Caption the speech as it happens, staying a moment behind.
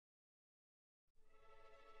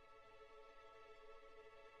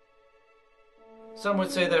Some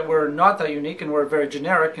would say that we're not that unique and we're very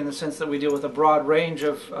generic in the sense that we deal with a broad range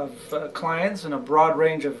of clients and a broad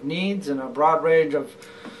range of needs and a broad range of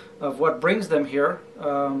what brings them here.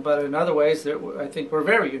 But in other ways, I think we're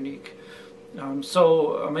very unique.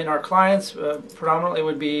 So, I mean, our clients predominantly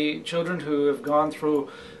would be children who have gone through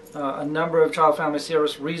a number of child family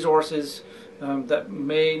service resources that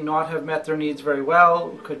may not have met their needs very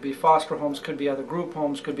well. Could be foster homes, could be other group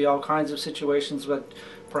homes, could be all kinds of situations that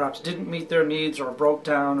perhaps didn't meet their needs or broke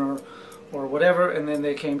down or whatever, and then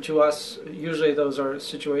they came to us. Usually those are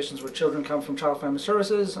situations where children come from child family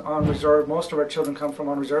services on reserve. Most of our children come from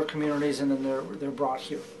on-reserve communities, and then they're brought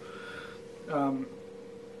here.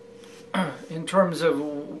 In terms of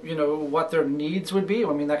what their needs would be,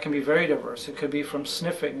 I mean, that can be very diverse. It could be from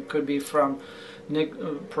sniffing, it could be from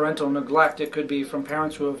parental neglect, it could be from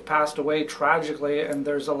parents who have passed away tragically, and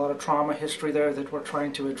there's a lot of trauma history there that we're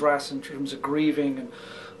trying to address in terms of grieving and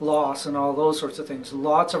loss and all those sorts of things.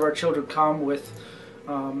 Lots of our children come with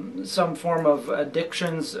some form of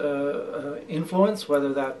addictions influence,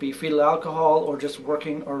 whether that be fetal alcohol or just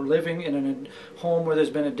working or living in a home where there's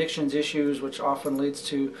been addictions issues, which often leads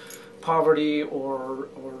to poverty or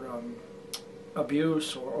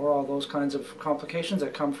abuse or all those kinds of complications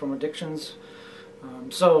that come from addictions.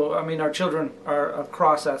 So, I mean, our children are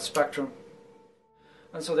across that spectrum.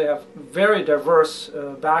 And so they have very diverse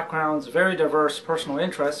backgrounds, very diverse personal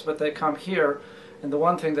interests, but they come here. And the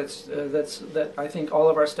one thing that I think all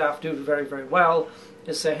of our staff do very, very well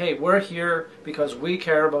is say, hey, we're here because we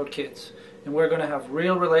care about kids. And we're going to have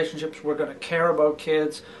real relationships. We're going to care about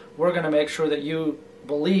kids. We're going to make sure that you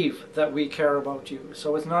believe that we care about you.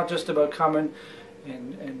 So it's not just about coming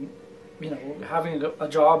and having a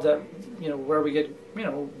job that where we get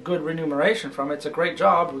good remuneration from. It's a great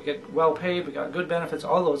job, we get well paid, we got good benefits,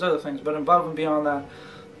 all those other things, but above and beyond that,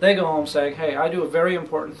 they go home saying, hey, I do a very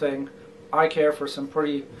important thing. I care for some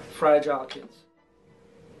pretty fragile kids.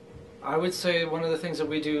 I would say one of the things that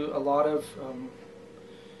we do a lot of,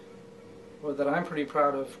 or that I'm pretty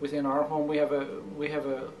proud of within our home, we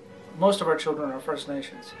have most of our children are First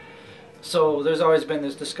Nations. So there's always been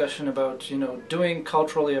this discussion about, doing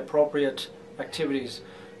culturally appropriate activities,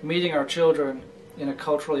 meeting our children in a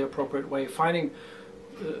culturally appropriate way, finding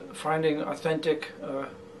authentic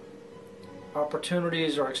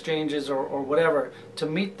opportunities or exchanges or whatever to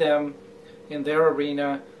meet them in their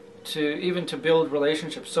arena, even to build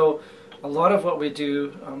relationships. So a lot of what we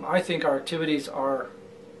do, I think our activities are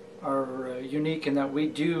unique in that we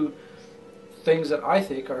do things that I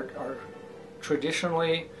think are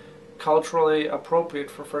traditionally, culturally appropriate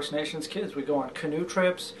for First Nations kids. We go on canoe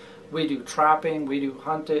trips, we do trapping, we do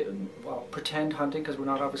hunting, well, pretend hunting, because we're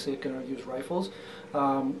not obviously going to use rifles.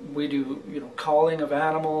 We do, calling of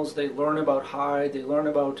animals. They learn about hide. They learn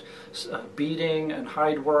about beating and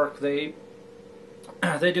hide work. They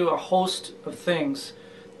do a host of things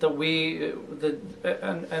that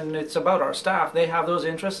and it's about our staff. They have those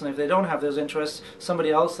interests, and if they don't have those interests, somebody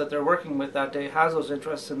else that they're working with that day has those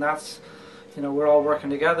interests, and that's, we're all working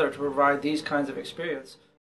together to provide these kinds of experience.